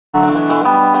cold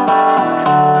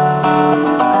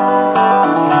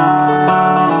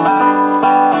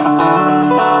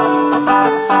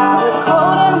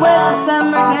and wet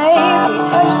December days, we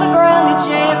touched the ground at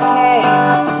JFK.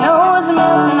 Snow was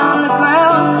melting on the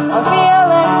ground. On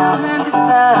VLS I heard the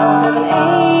sound of an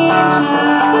angel.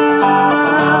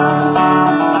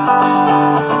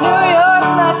 New York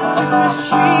like a Christmas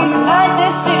tree. Tonight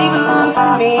this city belongs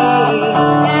to me.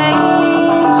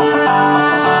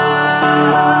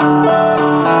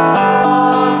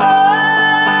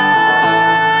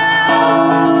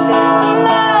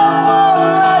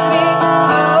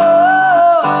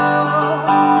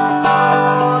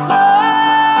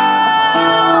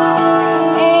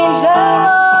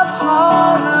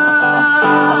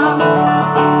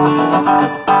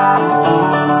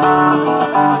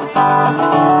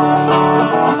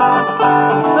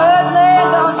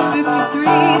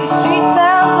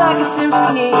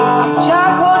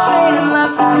 John Coltrane and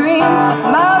Love Supreme.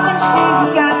 Miles and she's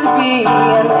got to be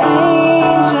an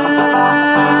angel.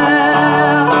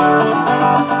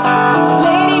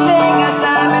 Lady Day got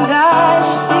diamond eyes.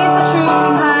 She sees the truth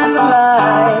behind the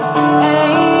lies.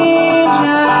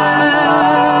 Angel.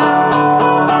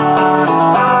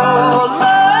 So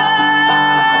love,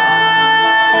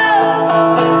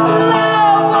 this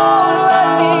love won't let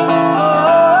me go.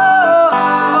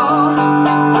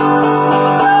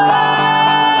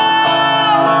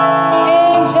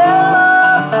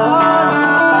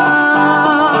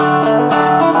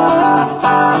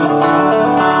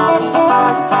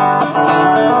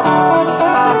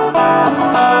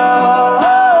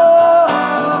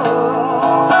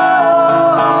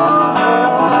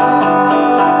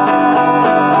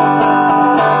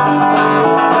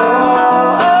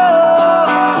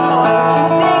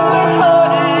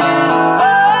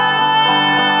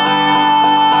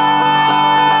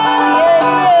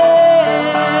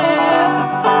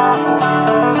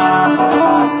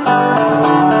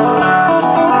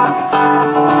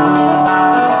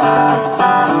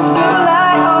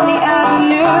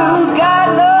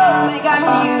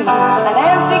 An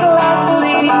empty glass, the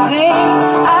lady sings.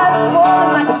 Eyes swollen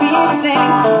like a bee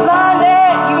sting.